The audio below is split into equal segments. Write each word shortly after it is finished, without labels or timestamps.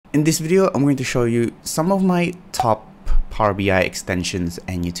In this video, I'm going to show you some of my top Power BI extensions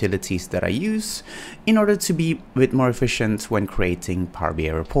and utilities that I use in order to be a bit more efficient when creating Power BI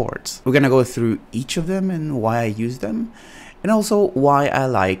reports. We're going to go through each of them and why I use them, and also why I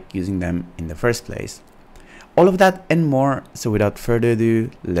like using them in the first place. All of that and more, so without further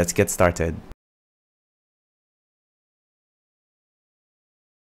ado, let's get started.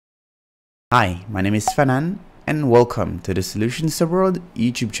 Hi, my name is Fernan, and welcome to the Solutions Abroad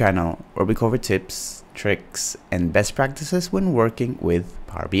YouTube channel, where we cover tips, tricks, and best practices when working with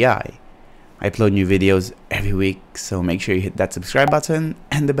Power BI. I upload new videos every week, so make sure you hit that subscribe button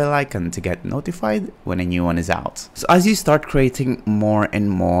and the bell icon to get notified when a new one is out. So as you start creating more and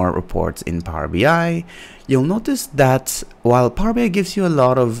more reports in Power BI, you'll notice that while Power BI gives you a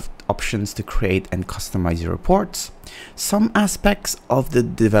lot of options to create and customize your reports, some aspects of the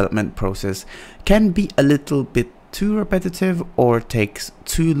development process can be a little bit too repetitive or takes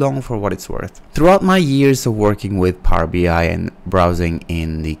too long for what it's worth. Throughout my years of working with Power BI and browsing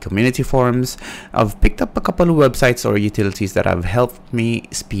in the community forums, I've picked up a couple of websites or utilities that have helped me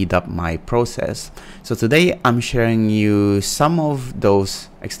speed up my process. So today I'm sharing you some of those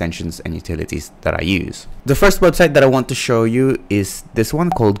extensions and utilities that I use. The first website that I want to show you is this one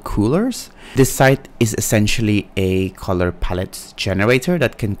called Coolors. This site is essentially a color palette generator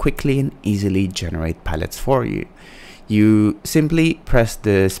that can quickly and easily generate palettes for you. You simply press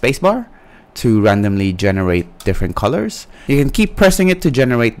the spacebar to randomly generate different colors. You can keep pressing it to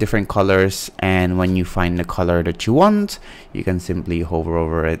generate different colors, and when you find the color that you want, you can simply hover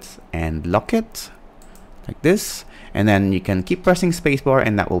over it and lock it like this, and then you can keep pressing spacebar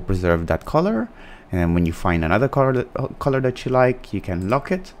and that will preserve that color. And then when you find another color that you like, you can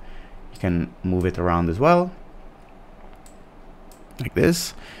lock it. You can move it around as well like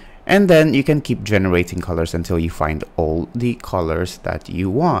this, and then you can keep generating colors until you find all the colors that you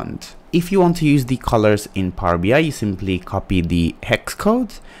want. If you want to use the colors in Power BI, you simply copy the hex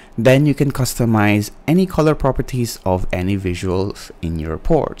code. Then you can customize any color properties of any visuals in your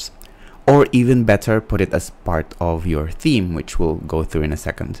reports. Or even better, put it as part of your theme, which we'll go through in a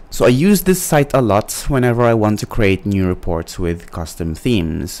second. So I use this site a lot whenever I want to create new reports with custom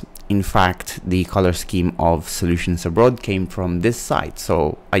themes. In fact, the color scheme of Solutions Abroad came from this site,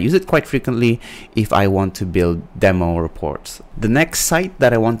 so I use it quite frequently if I want to build demo reports. The next site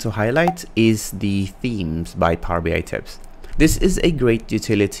that I want to highlight is the Themes by Power BI Tips. This is a great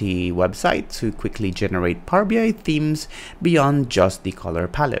utility website to quickly generate Power BI themes beyond just the color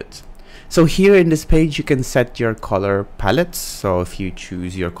palette. So here in this page, you can set your color palettes. So if you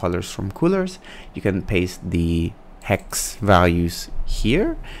choose your colors from Coolors, you can paste the hex values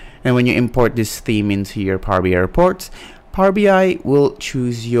here. And when you import this theme into your Power BI reports, Power BI will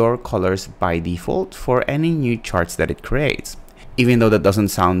choose your colors by default for any new charts that it creates. Even though that doesn't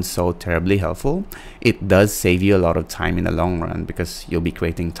sound so terribly helpful, it does save you a lot of time in the long run because you'll be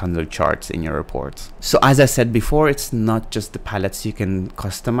creating tons of charts in your reports. So as I said before, it's not just the palettes you can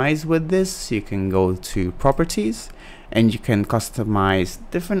customize with this. You can go to properties and you can customize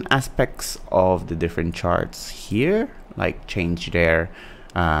different aspects of the different charts here, like change their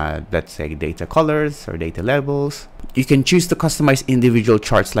let's say data colors or data labels. You can choose to customize individual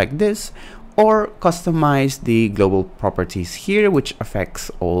charts like this, or customize the global properties here, which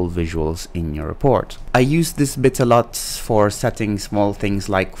affects all visuals in your report. I use this bit a lot for setting small things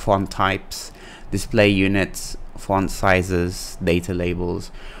like font types, display units, font sizes, data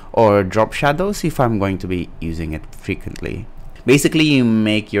labels, or drop shadows if I'm going to be using it frequently. Basically, you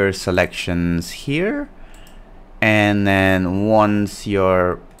make your selections here, and then once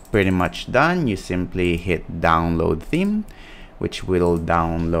you're pretty much done, you simply hit download theme, which will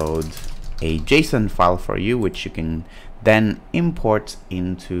download a JSON file for you, which you can then import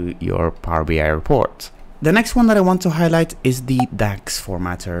into your Power BI report. The next one that I want to highlight is the DAX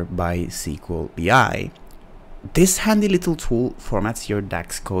formatter by SQL BI. This handy little tool formats your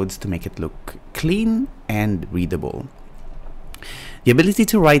DAX codes to make it look clean and readable. The ability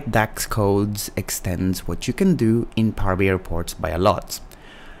to write DAX codes extends what you can do in Power BI reports by a lot.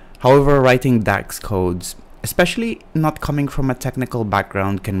 However, writing DAX codes, especially not coming from a technical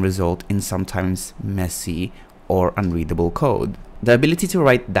background, can result in sometimes messy or unreadable code. The ability to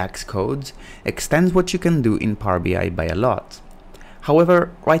write DAX codes extends what you can do in Power BI by a lot.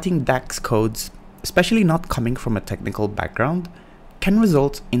 However, writing DAX codes, especially not coming from a technical background, can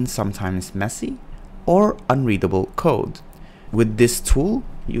result in sometimes messy or unreadable code. With this tool,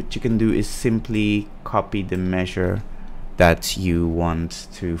 what you can do is simply copy the measure that you want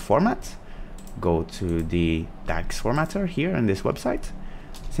to format. Go to the DAX formatter here on this website,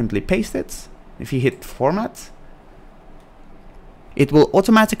 simply paste it. If you hit format, It will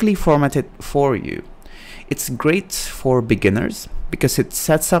automatically format it for you. It's great for beginners because it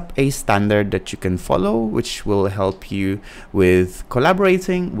sets up a standard that you can follow, which will help you with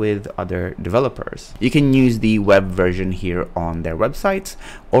collaborating with other developers. You can use the web version here on their website,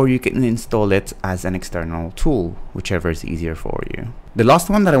 or you can install it as an external tool, whichever is easier for you. The last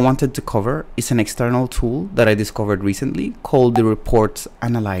one that I wanted to cover is an external tool that I discovered recently called the Reports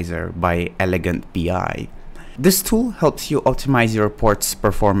Analyzer by Elegant BI. This tool helps you optimize your report's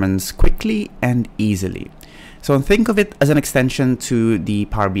performance quickly and easily. So think of it as an extension to the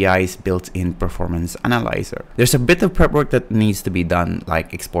Power BI's built-in performance analyzer. There's a bit of prep work that needs to be done,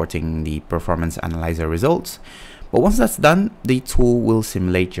 like exporting the performance analyzer results. But once that's done, the tool will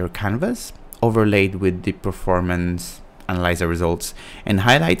simulate your canvas, overlaid with the performance analyzer results, and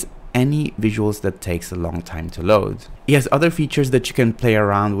highlight any visuals that takes a long time to load. It has other features that you can play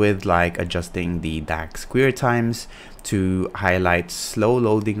around with, like adjusting the DAX query times to highlight slow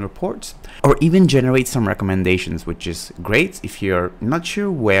loading reports, or even generate some recommendations, which is great if you're not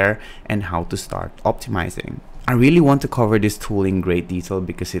sure where and how to start optimizing. I really want to cover this tool in great detail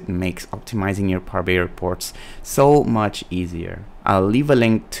because it makes optimizing your Power BI reports so much easier. I'll leave a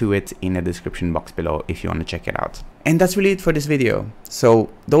link to it in the description box below if you want to check it out. And that's really it for this video.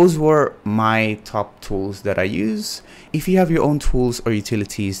 So those were my top tools that I use. If you have your own tools or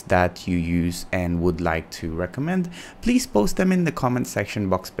utilities that you use and would like to recommend, please post them in the comment section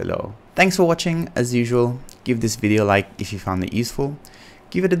box below. Thanks for watching. As usual, give this video a like if you found it useful.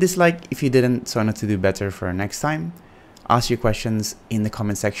 Give it a dislike if you didn't, so I know to do better for next time. Ask your questions in the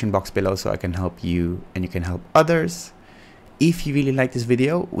comment section box below so I can help you and you can help others. If you really like this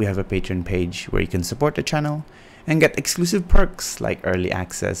video, we have a Patreon page where you can support the channel and get exclusive perks like early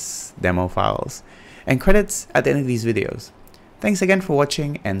access, demo files, and credits at the end of these videos. Thanks again for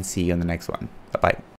watching and see you on the next one. Bye-bye.